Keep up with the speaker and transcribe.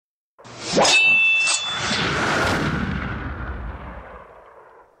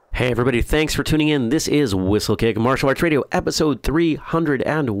Hey everybody, thanks for tuning in. This is Whistlekick Martial Arts Radio, episode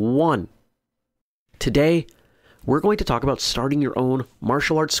 301. Today, we're going to talk about starting your own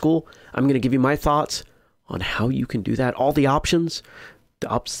martial arts school. I'm going to give you my thoughts on how you can do that, all the options, the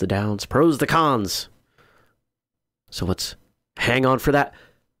ups, the downs, pros, the cons. So let's hang on for that.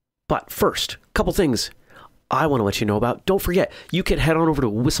 But first, a couple things I want to let you know about. Don't forget, you can head on over to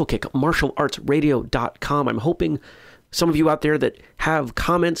whistlekickmartialartsradio.com. I'm hoping some of you out there that have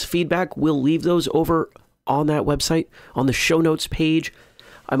comments, feedback, will leave those over on that website, on the show notes page.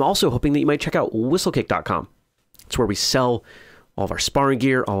 I'm also hoping that you might check out whistlekick.com. It's where we sell all of our sparring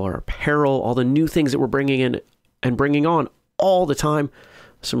gear, all our apparel, all the new things that we're bringing in and bringing on all the time.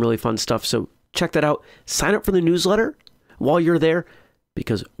 Some really fun stuff. So check that out. Sign up for the newsletter while you're there,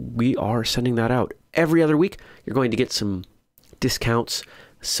 because we are sending that out every other week. You're going to get some discounts,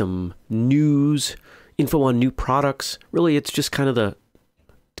 some news, info on new products. Really, it's just kind of the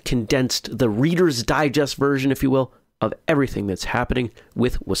condensed, the Reader's Digest version, if you will, of everything that's happening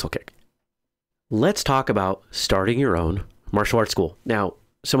with Whistlekick. Let's talk about starting your own martial arts school. Now,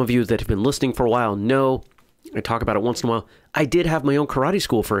 some of you that have been listening for a while know I talk about it once in a while. I did have my own karate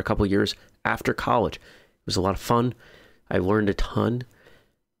school for a couple of years after college. It was a lot of fun. I learned a ton.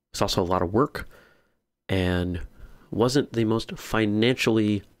 It's also a lot of work and wasn't the most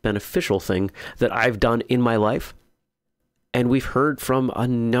financially beneficial thing that I've done in my life. And we've heard from a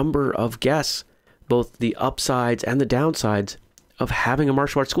number of guests, both the upsides and the downsides of having a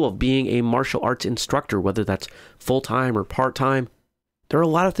martial arts school, of being a martial arts instructor, whether that's full-time or part-time. There are a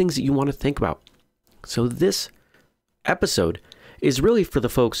lot of things that you want to think about. So this episode is really for the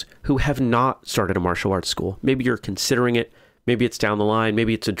folks who have not started a martial arts school. Maybe you're considering it. Maybe it's down the line.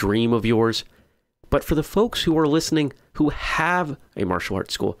 Maybe it's a dream of yours. But for the folks who are listening who have a martial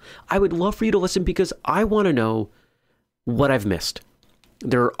arts school, I would love for you to listen, because I want to know what I've missed.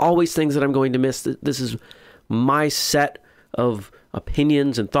 There are always things that I'm going to miss. This is my set of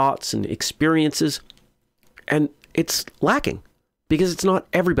opinions and thoughts and experiences, and it's lacking because it's not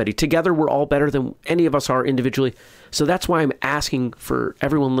everybody. Together, we're all better than any of us are individually. So that's why I'm asking for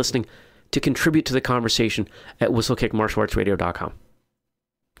everyone listening to contribute to the conversation at whistlekickmartialartsradio.com.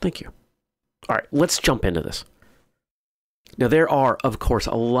 Thank you. All right, let's jump into this. Now, there are, of course,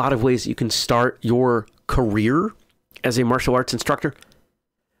 a lot of ways you can start your career as a martial arts instructor,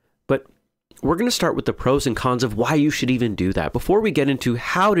 but we're going to start with the pros and cons of why you should even do that. Before we get into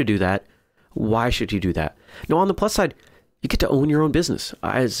how to do that, why should you do that? Now, on the plus side, you get to own your own business.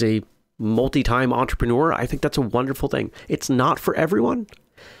 As a multi-time entrepreneur, I think that's a wonderful thing. It's not for everyone,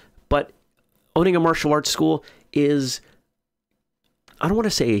 but owning a martial arts school is, I don't want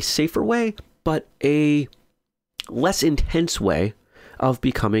to say a safer way, but a less intense way of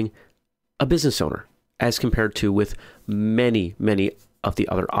becoming a business owner as compared to with many, many of the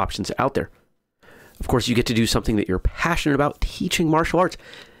other options out there. Of course, you get to do something that you're passionate about, teaching martial arts.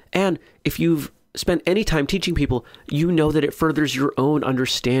 And if you've spent any time teaching people, you know that it furthers your own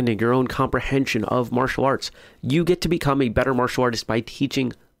understanding, your own comprehension of martial arts. You get to become a better martial artist by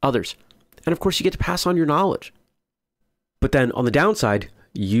teaching others. And of course, you get to pass on your knowledge. But then on the downside,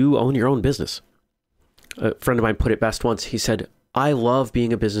 you own your own business. A friend of mine put it best once. He said, I love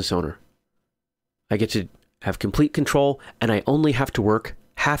being a business owner. I get to have complete control, and I only have to work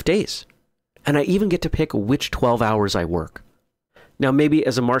half days. And I even get to pick which 12 hours I work. Now, maybe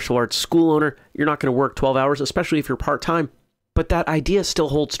as a martial arts school owner, you're not going to work 12 hours, especially if you're part-time. But that idea still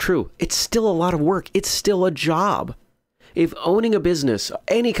holds true. It's still a lot of work. It's still a job. If owning a business,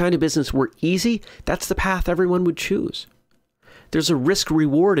 any kind of business, were easy, that's the path everyone would choose. There's a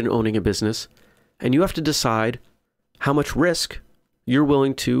risk-reward in owning a business, and you have to decide how much risk you're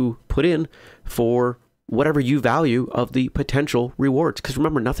willing to put in for whatever you value of the potential rewards. Because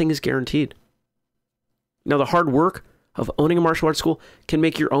remember, nothing is guaranteed. Now, the hard work of owning a martial arts school can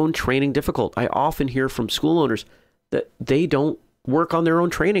make your own training difficult. I often hear from school owners that they don't work on their own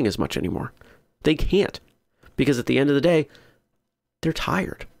training as much anymore. They can't, because at the end of the day, they're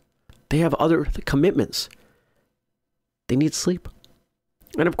tired. They have other commitments. They need sleep.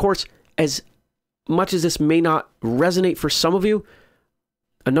 And of course, as much as this may not resonate for some of you,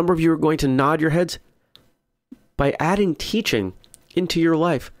 a number of you are going to nod your heads. By adding teaching into your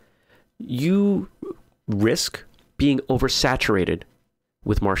life, you risk being oversaturated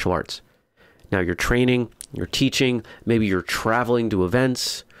with martial arts. Now you're training, you're teaching, maybe you're traveling to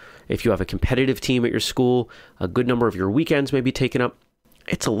events. If you have a competitive team at your school, a good number of your weekends may be taken up.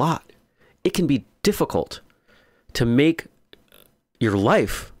 It's a lot. It can be difficult to make your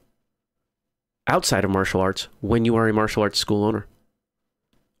life outside of martial arts when you are a martial arts school owner.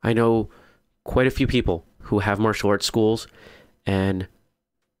 I know quite a few people who have martial arts schools, and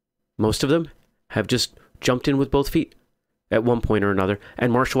Most of them have just jumped in with both feet at one point or another,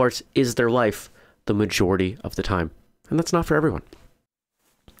 and martial arts is their life the majority of the time. And that's not for everyone.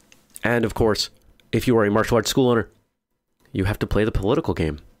 And of course, if you are a martial arts school owner, you have to play the political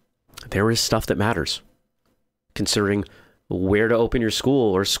game. There is stuff that matters. Considering where to open your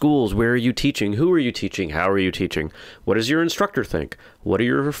school or schools, where are you teaching? Who are you teaching? How are you teaching? What does your instructor think? What do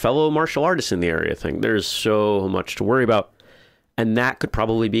your fellow martial artists in the area think? There's so much to worry about. And that could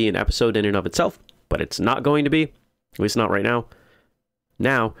probably be an episode in and of itself, but it's not going to be, at least not right now.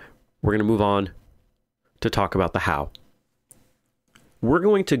 Now, we're going to move on to talk about the how. We're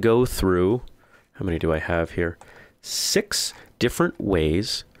going to go through, how many do I have here? 6 different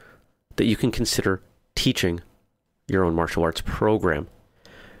ways that you can consider teaching your own martial arts program.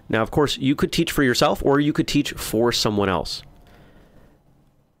 Now, of course, you could teach for yourself or you could teach for someone else.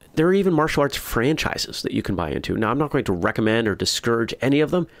 There are even martial arts franchises that you can buy into. Now, I'm not going to recommend or discourage any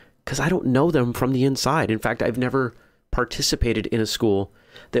of them because I don't know them from the inside. In fact, I've never participated in a school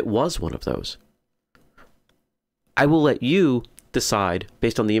that was one of those. I will let you decide,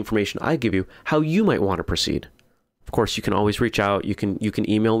 based on the information I give you, how you might want to proceed. Of course, you can always reach out. You can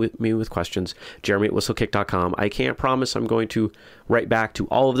email me with questions, jeremy@whistlekick.com. I can't promise I'm going to write back to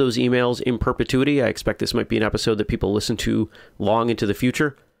all of those emails in perpetuity. I expect this might be an episode that people listen to long into the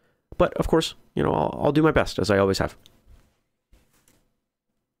future. But of course, I'll do my best, as I always have.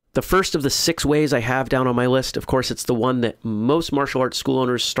 The first of the 6 ways I have down on my list, of course, it's the one that most martial arts school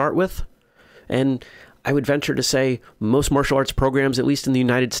owners start with. And I would venture to say most martial arts programs, at least in the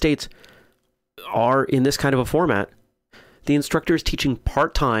United States, are in this kind of a format. The instructor is teaching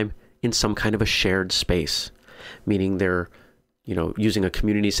part-time in some kind of a shared space, meaning they're, using a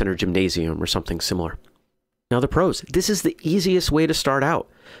community center gymnasium or something similar. Now, the pros, this is the easiest way to start out.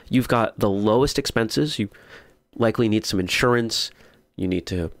 You've got the lowest expenses. You likely need some insurance. You need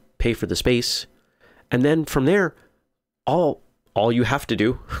to pay for the space. And then from there, all you have to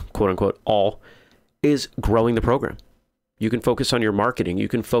do, quote unquote, all, is growing the program. You can focus on your marketing. You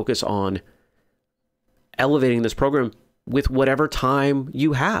can focus on elevating this program with whatever time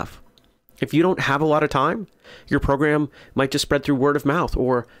you have. If you don't have a lot of time, your program might just spread through word of mouth,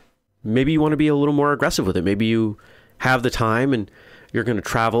 or maybe you want to be a little more aggressive with it. Maybe you have the time and you're going to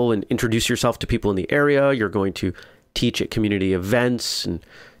travel and introduce yourself to people in the area. You're going to teach at community events and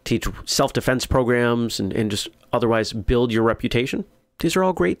teach self-defense programs and just otherwise build your reputation. These are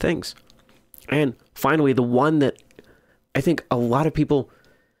all great things. And finally, the one that I think a lot of people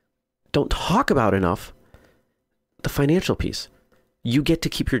don't talk about enough, the financial piece. You get to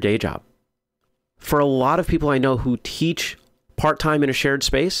keep your day job. For a lot of people I know who teach part-time in a shared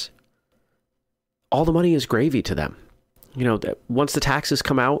space, all the money is gravy to them. Once the taxes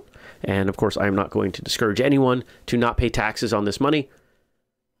come out, and of course, I'm not going to discourage anyone to not pay taxes on this money.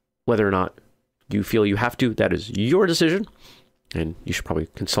 Whether or not you feel you have to, that is your decision. And you should probably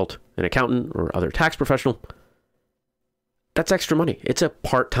consult an accountant or other tax professional. That's extra money. It's a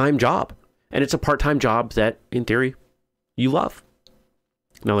part-time job. And it's a part-time job that, in theory, you love.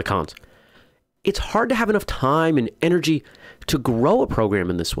 Now, the cons. It's hard to have enough time and energy to grow a program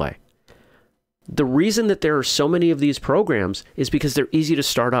in this way. The reason that there are so many of these programs is because they're easy to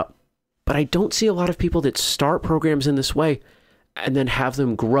start up. But I don't see a lot of people that start programs in this way and then have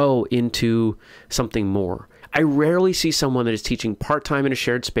them grow into something more. I rarely see someone that is teaching part-time in a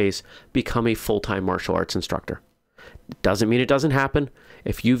shared space become a full-time martial arts instructor. It doesn't mean it doesn't happen.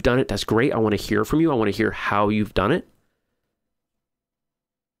 If you've done it, that's great. I want to hear from you. I want to hear how you've done it.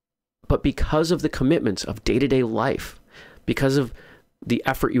 But because of the commitments of day-to-day life, because of the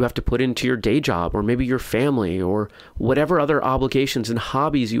effort you have to put into your day job, or maybe your family, or whatever other obligations and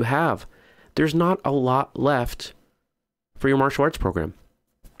hobbies you have, there's not a lot left for your martial arts program.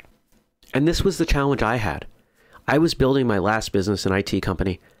 And this was the challenge I had. I was building my last business, an IT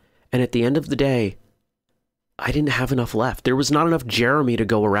company, and at the end of the day, I didn't have enough left. There was not enough Jeremy to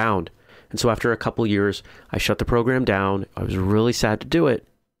go around. And so after a couple years, I shut the program down. I was really sad to do it,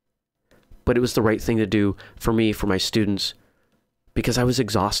 but it was the right thing to do for me, for my students, because I was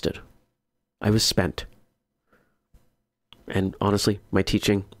exhausted. I was spent. And honestly, my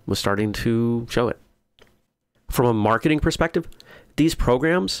teaching was starting to show it. From a marketing perspective, these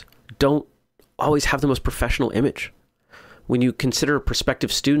programs don't always have the most professional image. When you consider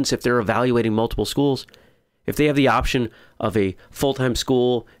prospective students, if they're evaluating multiple schools, if they have the option of a full-time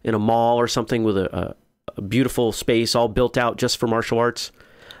school in a mall or something with a beautiful space all built out just for martial arts,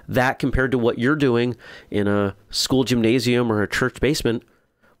 that compared to what you're doing in a school gymnasium or a church basement,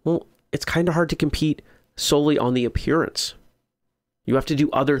 well, it's kind of hard to compete solely on the appearance. You have to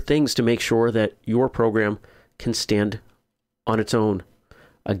do other things to make sure that your program can stand on its own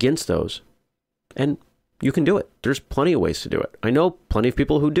against those. And you can do it. There's plenty of ways to do it. I know plenty of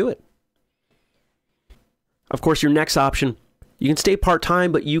people who do it. Of course, your next option, you can stay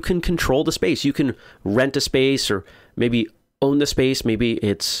part-time, but you can control the space. You can rent a space or maybe own the space. Maybe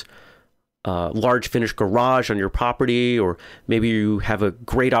it's a large finished garage on your property, or maybe you have a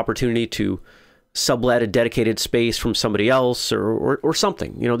great opportunity to sublet a dedicated space from somebody else or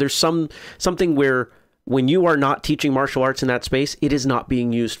something. There's something where when you are not teaching martial arts in that space, it is not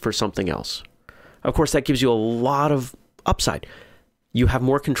being used for something else. Of course, that gives you a lot of upside. You have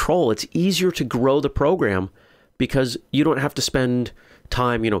more control. It's easier to grow the program because you don't have to spend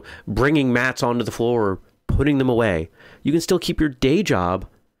time, bringing mats onto the floor or putting them away. You can still keep your day job,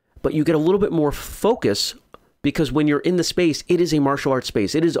 but you get a little bit more focus because when you're in the space, it is a martial arts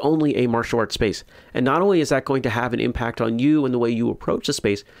space. It is only a martial arts space. And not only is that going to have an impact on you and the way you approach the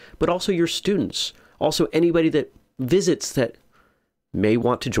space, but also your students, also anybody that visits that may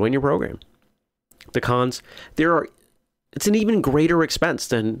want to join your program. The cons, it's an even greater expense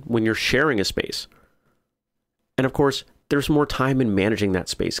than when you're sharing a space. And of course, there's more time in managing that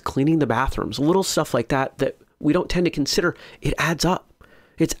space, cleaning the bathrooms, little stuff like that we don't tend to consider. It adds up.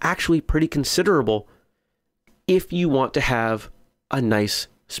 It's actually pretty considerable if you want to have a nice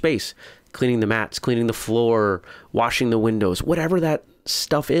space. Cleaning the mats, cleaning the floor, washing the windows, whatever that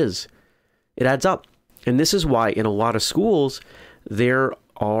stuff is, it adds up. And this is why in a lot of schools, there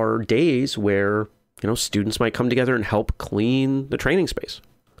are days where, students might come together and help clean the training space.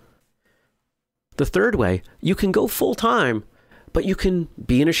 The third way, you can go full time, but you can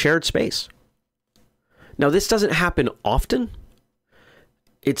be in a shared space. Now, this doesn't happen often.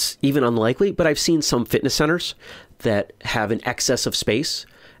 It's even unlikely, but I've seen some fitness centers that have an excess of space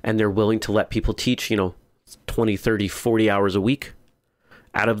and they're willing to let people teach, 20, 30, 40 hours a week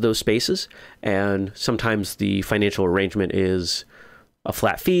out of those spaces. And sometimes the financial arrangement is a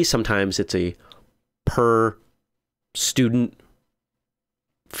flat fee. Sometimes it's a per student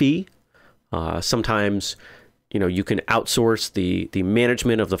fee. Sometimes, you can outsource the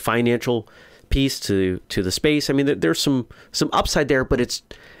management of the financial piece to the space. I mean, there's some upside there, but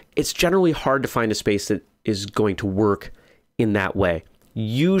it's generally hard to find a space that is going to work in that way.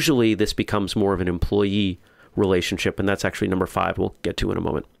 Usually this becomes more of an employee relationship, and that's actually number 5 we'll get to in a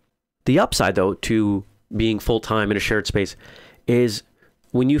moment. The upside, though, to being full-time in a shared space is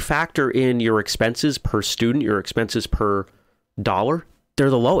when you factor in your expenses per student, your expenses per dollar, they're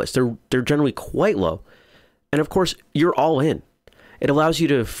the lowest. They're generally quite low. And of course, you're all in. It allows you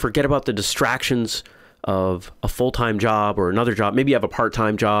to forget about the distractions of a full-time job or another job. Maybe you have a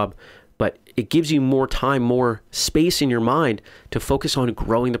part-time job, but it gives you more time, more space in your mind to focus on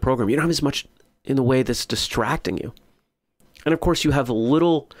growing the program. You don't have as much in the way that's distracting you. And of course, you have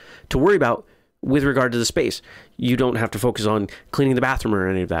little to worry about with regard to the space. You don't have to focus on cleaning the bathroom or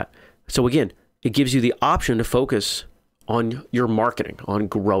any of that. So again, it gives you the option to focus on your marketing, on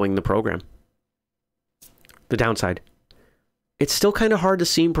growing the program. The downside, it's still kind of hard to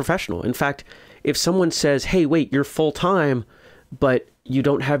seem professional. In fact, if someone says, hey, wait, you're full-time, but you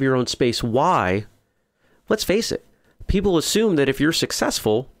don't have your own space, why? Let's face it, people assume that if you're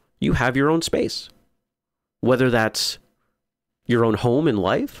successful, you have your own space. Whether that's your own home in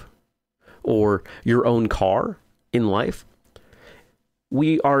life or your own car in life.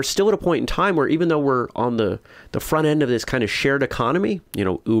 We are still at a point in time where even though we're on the front end of this kind of shared economy,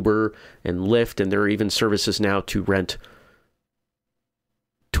 Uber and Lyft, and there are even services now to rent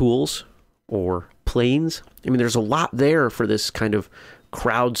tools or planes. I mean, there's a lot there for this kind of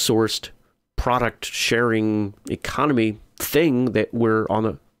crowdsourced product sharing economy thing that we're on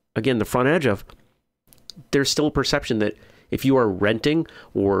the front edge of. There's still a perception that if you are renting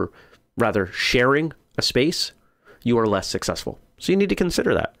or rather sharing a space, you are less successful. So you need to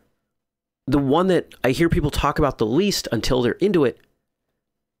consider that. The one that I hear people talk about the least until they're into it,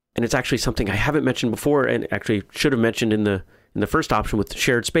 and it's actually something I haven't mentioned before and actually should have mentioned in the first option with the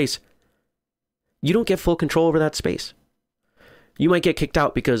shared space, you don't get full control over that space. You might get kicked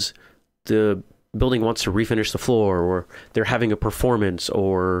out because the building wants to refinish the floor, or they're having a performance,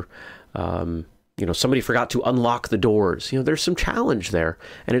 or somebody forgot to unlock the doors. There's some challenge there,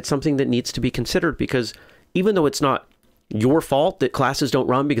 and it's something that needs to be considered, because even though it's not your fault that classes don't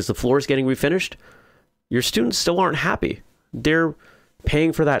run because the floor is getting refinished, your students still aren't happy. They're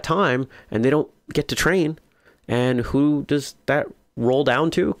paying for that time and they don't get to train. And who does that roll down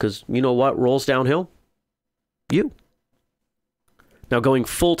to? Because you know what rolls downhill? You. Now, going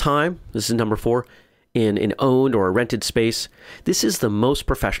full time, this is number 4, in an owned or a rented space, this is the most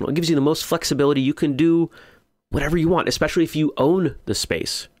professional. It gives you the most flexibility. You can do whatever you want, especially if you own the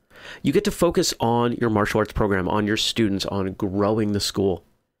space. You get to focus on your martial arts program, on your students, on growing the school.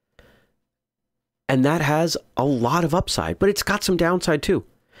 And that has a lot of upside, but it's got some downside too.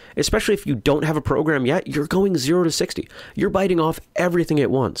 Especially if you don't have a program yet, you're going 0 to 60. You're biting off everything at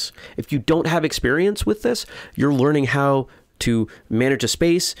once. If you don't have experience with this, you're learning how to manage a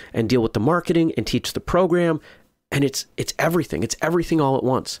space and deal with the marketing and teach the program. And it's everything. It's everything all at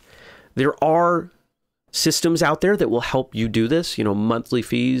once. There are systems out there that will help you do this, monthly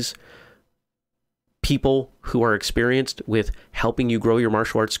fees, people who are experienced with helping you grow your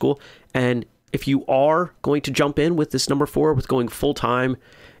martial arts school. And if you are going to jump in with this number 4, with going full-time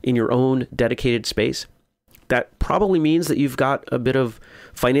in your own dedicated space, that probably means that you've got a bit of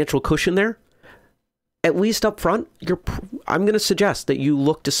financial cushion there. At least up front, I'm going to suggest that you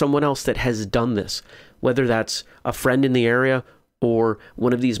look to someone else that has done this, whether that's a friend in the area or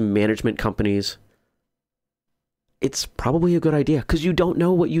one of these management companies. It's probably a good idea because you don't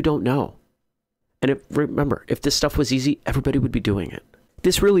know what you don't know. And remember, if this stuff was easy, everybody would be doing it.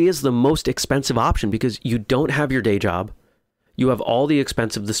 This really is the most expensive option because you don't have your day job. You have all the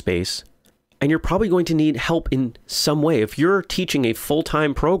expense of the space, and you're probably going to need help in some way. If you're teaching a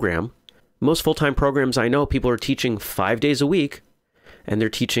full-time program, most full-time programs I know, people are teaching 5 days a week, and they're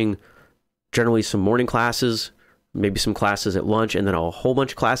teaching generally some morning classes, maybe some classes at lunch, and then a whole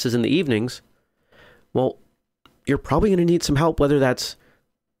bunch of classes in the evenings. Well, you're probably going to need some help, whether that's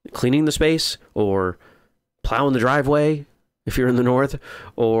cleaning the space or plowing the driveway, if you're in the north,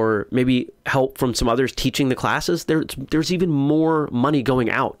 or maybe help from some others teaching the classes. There's even more money going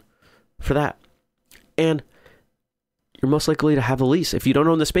out for that. And you're most likely to have a lease. If you don't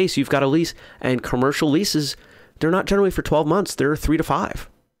own the space, you've got a lease. And commercial leases, they're not generally for 12 months. They're 3 to 5.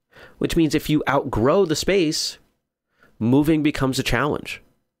 Which means if you outgrow the space, moving becomes a challenge.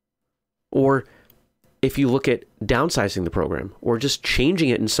 Or if you look at downsizing the program or just changing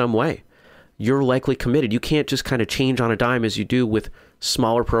it in some way, you're likely committed. You can't just kind of change on a dime as you do with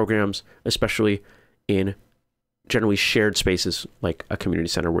smaller programs, especially in generally shared spaces like a community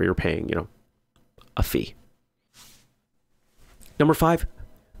center where you're paying, a fee. Number 5,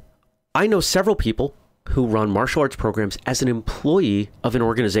 I know several people who run martial arts programs as an employee of an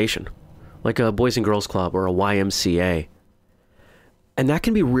organization, like a Boys and Girls Club or a YMCA. And that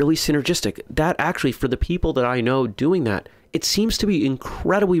can be really synergistic. That actually, for the people that I know doing that, it seems to be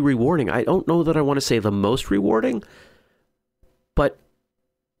incredibly rewarding. I don't know that I want to say the most rewarding, but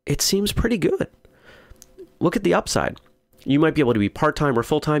it seems pretty good. Look at the upside. You might be able to be part-time or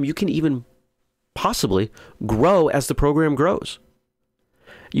full-time. You can even possibly grow as the program grows.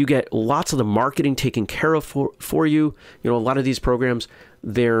 You get lots of the marketing taken care of for you. A lot of these programs,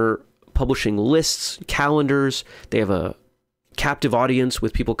 they're publishing lists, calendars. They have a captive audience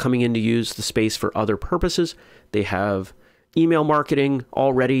with people coming in to use the space for other purposes. They have email marketing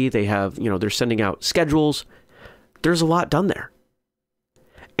already. They have, they're sending out schedules. There's a lot done there.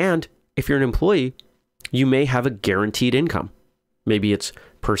 And if you're an employee, you may have a guaranteed income. Maybe it's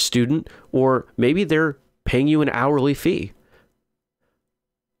per student, or maybe they're paying you an hourly fee.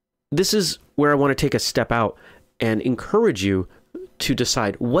 This is where I want to take a step out and encourage you to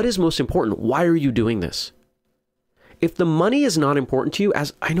decide what is most important. Why are you doing this? If the money is not important to you,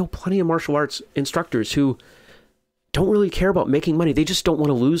 as I know plenty of martial arts instructors who don't really care about making money, they just don't want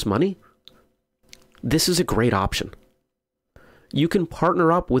to lose money, this is a great option. You can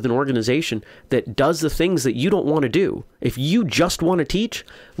partner up with an organization that does the things that you don't want to do. If you just want to teach,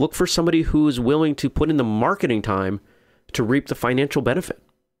 look for somebody who is willing to put in the marketing time to reap the financial benefit.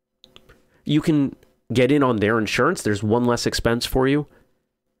 You can get in on their insurance. There's one less expense for you.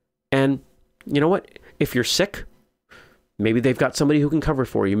 And you know what? If you're sick, maybe they've got somebody who can cover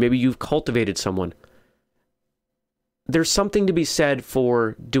for you. Maybe you've cultivated someone. There's something to be said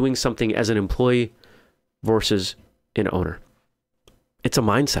for doing something as an employee versus an owner. It's a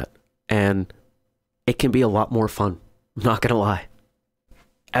mindset, and it can be a lot more fun. I'm not going to lie.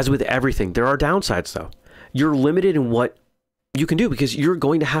 As with everything, there are downsides, though. You're limited in what you can do because you're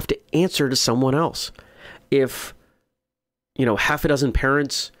going to have to answer to someone else. If, half a dozen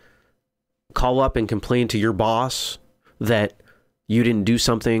parents call up and complain to your boss that you didn't do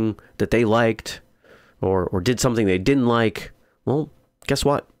something that they liked or did something they didn't like, well, guess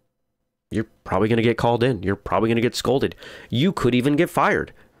what? You're probably going to get called in. You're probably going to get scolded. You could even get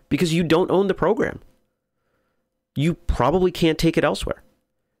fired because you don't own the program. You probably can't take it elsewhere.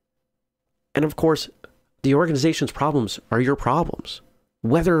 And of course, the organization's problems are your problems,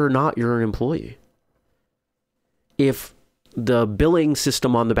 whether or not you're an employee. If the billing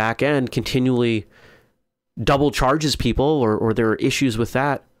system on the back end continually double charges people or there are issues with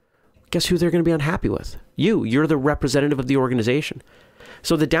that, guess who they're going to be unhappy with? You're the representative of the organization.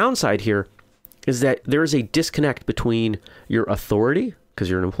 So the downside here is that there is a disconnect between your authority because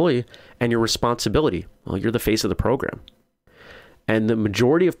you're an employee, and your responsibility. Well, you're the face of the program. And the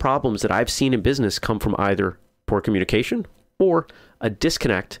majority of problems that I've seen in business come from either poor communication or a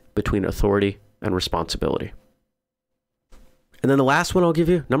disconnect between authority and responsibility. And then the last one I'll give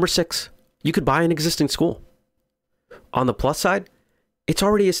you, number 6, you could buy an existing school. On the plus side, it's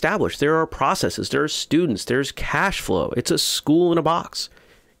already established. There are processes, there are students, there's cash flow. It's a school in a box.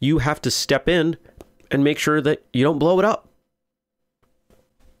 You have to step in and make sure that you don't blow it up.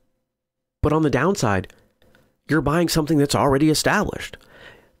 But on the downside, you're buying something that's already established.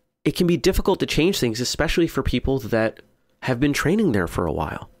 It can be difficult to change things, especially for people that have been training there for a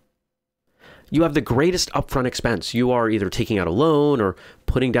while. You have the greatest upfront expense. You are either taking out a loan or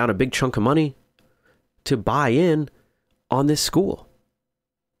putting down a big chunk of money to buy in on this school.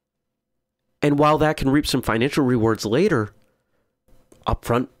 And while that can reap some financial rewards later,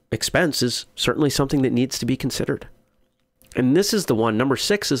 upfront expense is certainly something that needs to be considered. And this is the one, number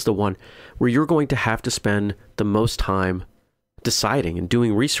 6 is the one where you're going to have to spend the most time deciding and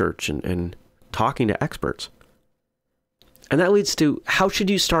doing research and talking to experts. And that leads to, how should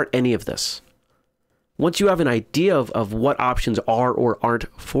you start any of this? Once you have an idea of what options are or aren't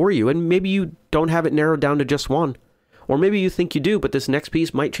for you, and maybe you don't have it narrowed down to just one, or maybe you think you do, but this next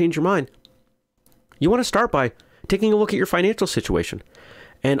piece might change your mind. You want to start by taking a look at your financial situation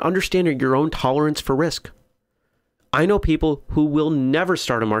and understanding your own tolerance for risk. I know people who will never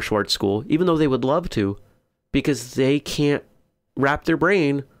start a martial arts school, even though they would love to, because they can't wrap their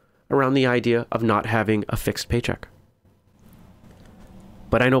brain around the idea of not having a fixed paycheck.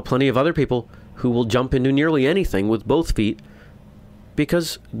 But I know plenty of other people who will jump into nearly anything with both feet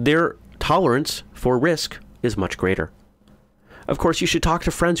because their tolerance for risk is much greater. Of course, you should talk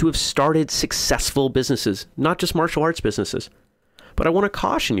to friends who have started successful businesses, not just martial arts businesses. But I want to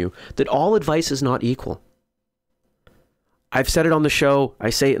caution you that all advice is not equal. I've said it on the show, I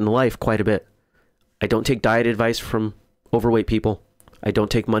say it in life quite a bit. I don't take diet advice from overweight people. I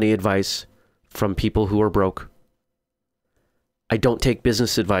don't take money advice from people who are broke. I don't take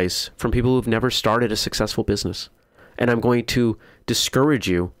business advice from people who've never started a successful business. And I'm going to discourage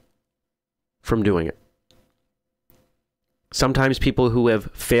you from doing it. Sometimes people who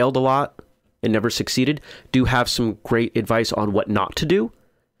have failed a lot and never succeeded do have some great advice on what not to do.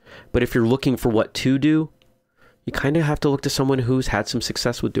 But if you're looking for what to do, you kind of have to look to someone who's had some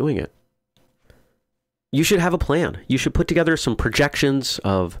success with doing it. You should have a plan. You should put together some projections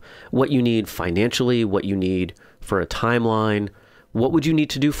of what you need financially, what you need for a timeline, what would you need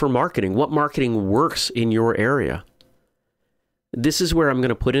to do for marketing, what marketing works in your area. This is where I'm going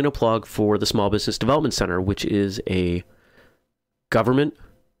to put in a plug for the Small Business Development Center, which is a government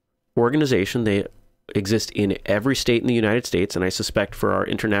organization. They exist in every state in the United States, and I suspect for our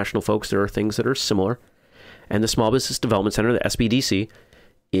international folks, there are things that are similar. And the Small Business Development Center, the SBDC,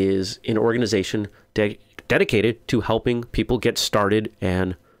 is an organization dedicated to helping people get started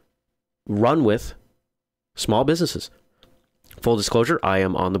and run with small businesses. Full disclosure, I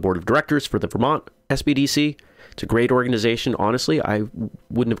am on the board of directors for the Vermont SBDC. It's a great organization. Honestly, I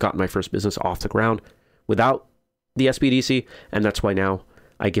wouldn't have gotten my first business off the ground without the SBDC, and that's why now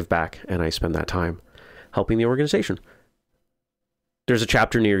I give back and I spend that time helping the organization. There's a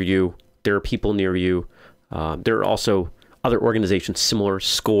chapter near you. There are people near you. There are also other organizations similar.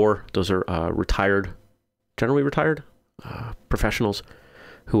 SCORE, those are generally retired professionals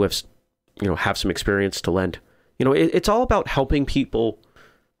who have some experience to lend. It's all about helping people.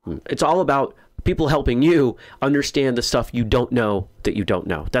 It's all about people helping you understand the stuff you don't know that you don't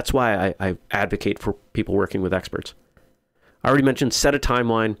know. That's why I advocate for people working with experts. I already mentioned set a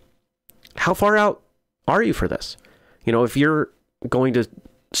timeline. How far out are you for this? If you're going to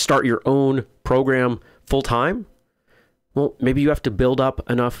start your own program full time, well, maybe you have to build up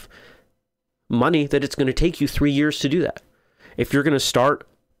enough money that it's going to take you 3 years to do that. If you're going to start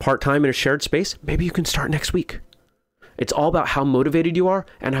part-time in a shared space, maybe you can start next week. It's all about how motivated you are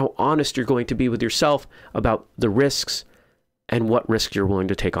and how honest you're going to be with yourself about the risks and what risks you're willing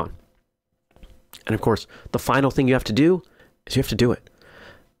to take on. And of course, the final thing you have to do is you have to do it.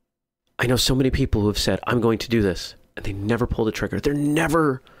 I know so many people who have said, I'm going to do this, and they never pull the trigger. They're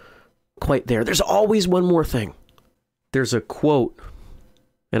never quite there. There's always one more thing. There's a quote,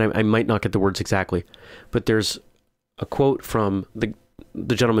 and I might not get the words exactly, but there's a quote from the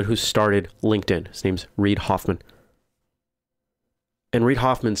gentleman who started LinkedIn. His name's Reid Hoffman. And Reid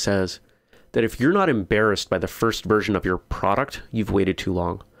Hoffman says that if you're not embarrassed by the first version of your product, you've waited too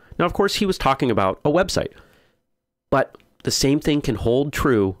long. Now, of course, he was talking about a website, but the same thing can hold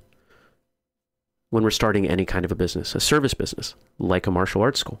true when we're starting any kind of a business, a service business, like a martial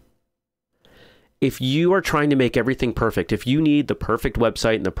arts school. if you are trying to make everything perfect, if you need the perfect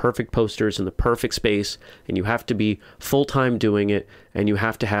website and the perfect posters and the perfect space, and you have to be full-time doing it, and you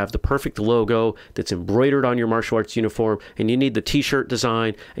have to have the perfect logo that's embroidered on your martial arts uniform, and you need the t-shirt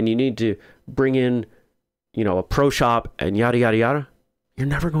design, and you need to bring in, a pro shop and yada, yada, yada, you're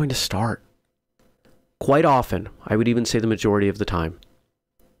never going to start. Quite often, I would even say the majority of the time,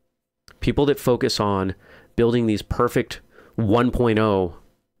 people that focus on building these perfect 1.0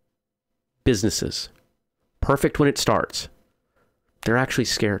 businesses, perfect when it starts, they're actually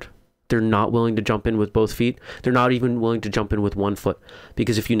scared. They're not willing to jump in with both feet. They're not even willing to jump in with one foot,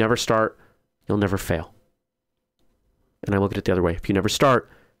 because if you never start, you'll never fail. And I look at it the other way. If you never start,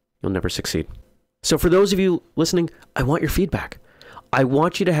 you'll never succeed. So for those of you listening, I want your feedback. I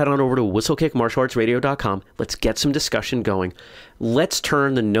want you to head on over to whistlekickmartialartsradio.com. Let's get some discussion going. Let's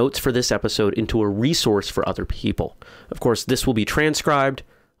turn the notes for this episode into a resource for other people. Of course, this will be transcribed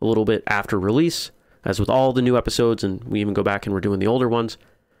a little bit after release, as with all the new episodes, and we even go back and we're doing the older ones.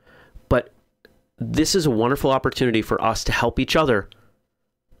 But this is a wonderful opportunity for us to help each other,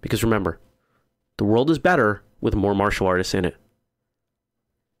 because remember, the world is better with more martial artists in it.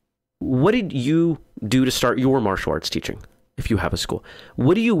 What did you do to start your martial arts teaching, if you have a school?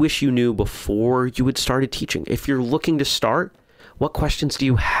 What do you wish you knew before you had started teaching? If you're looking to start, what questions do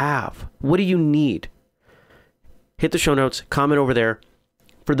you have? What do you need? Hit the show notes, comment over there.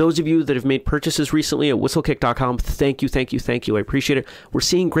 For those of you that have made purchases recently at whistlekick.com, thank you. I appreciate it. We're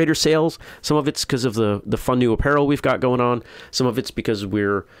seeing greater sales. Some of it's because of the fun new apparel we've got going on. Some of it's because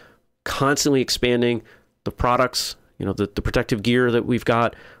we're constantly expanding the products, the protective gear that we've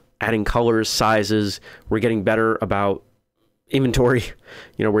got, adding colors, sizes. We're getting better about inventory.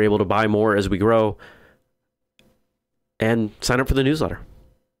 We're able to buy more as we grow. And sign up for the newsletter.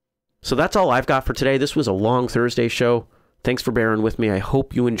 So that's all I've got for today. This was a long Thursday show. Thanks for bearing with me. I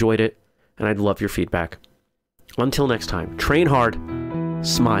hope you enjoyed it, and I'd love your feedback. Until next time, train hard,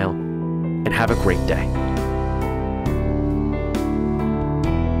 smile, and have a great day.